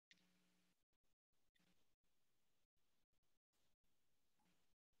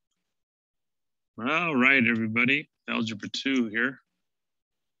All right, everybody. Algebra 2 here.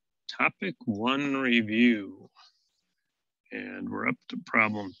 Topic 1 review. And we're up to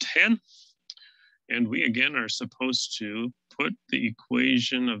problem 10. And we again are supposed to put the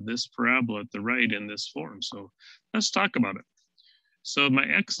equation of this parabola at the right in this form. So let's talk about it. So my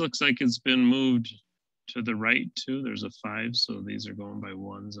x looks like it's been moved to the right too. There's a 5, so these are going by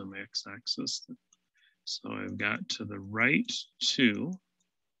 1s on my x-axis. So I've got to the right 2.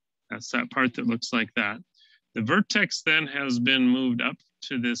 That's that part that looks like that. The vertex then has been moved up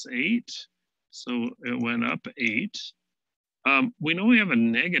to this 8. So it went up 8. We know we have a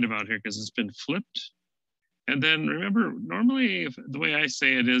negative out here because it's been flipped. And then remember, normally the way I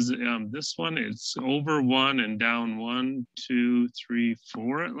say it is this one, it's over 1 and down 1, 2, 3,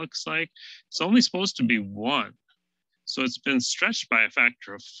 4, it looks like. It's only supposed to be 1. So it's been stretched by a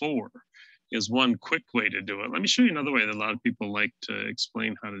factor of 4 is one quick way to do it. Let me show you another way that a lot of people like to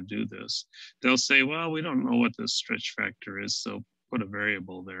explain how to do this. They'll say, well, we don't know what the stretch factor is, so put a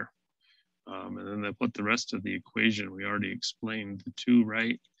variable there. And then they'll put the rest of the equation. We already explained the 2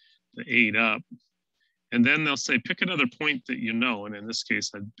 right, the 8 up. And then they'll say, pick another point that you know. And in this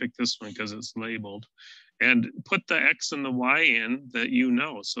case, I'd pick this one because it's labeled. And put the x and the y in that you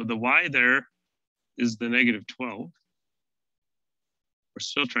know. So the y there is the negative 12. We're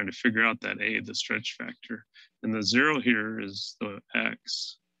still trying to figure out that a, the stretch factor. And the 0 here is the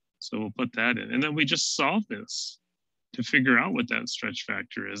x. So we'll put that in. And then we just solve this to figure out what that stretch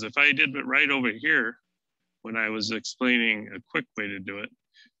factor is. If I did it right over here, when I was explaining a quick way to do it,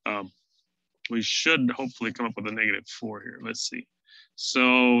 we should hopefully come up with a negative 4 here. Let's see.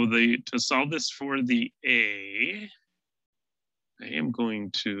 So to solve this for the a, I am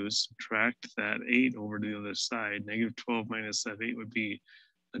going to subtract that 8 over to the other side. Negative 12 minus that 8 would be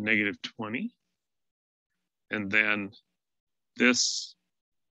a negative 20. And then this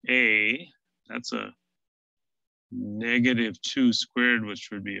a, that's a negative 2 squared, which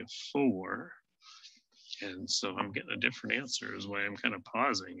would be a 4. And so I'm getting a different answer is why I'm kind of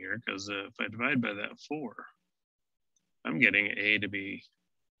pausing here, because if I divide by that 4, I'm getting a to be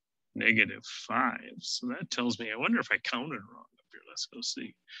negative 5. So that tells me, I wonder if I counted wrong up here. Let's go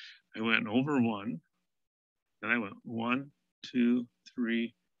see. I went over 1, then I went 1, 2,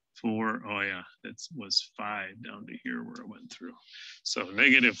 3, 4. Oh yeah, it was 5 down to here where it went through. So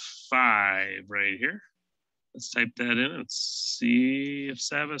negative 5 right here. Let's type that in and see if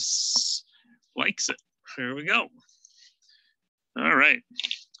Savas likes it. Here we go. All right.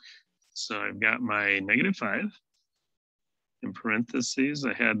 So I've got my negative 5. In parentheses,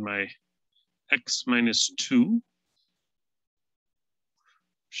 I had my x minus 2.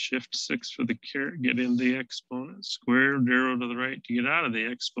 Shift 6 for the caret, get in the exponent. Square 0 to the right to get out of the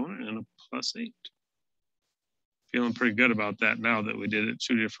exponent, and a plus 8. Feeling pretty good about that now that we did it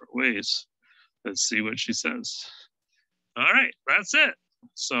 2 different ways. Let's see what she says. All right, that's it.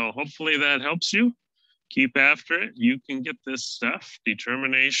 So hopefully that helps you. Keep after it. You can get this stuff,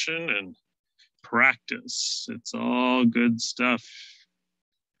 determination and practice. It's all good stuff.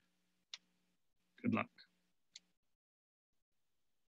 Good luck.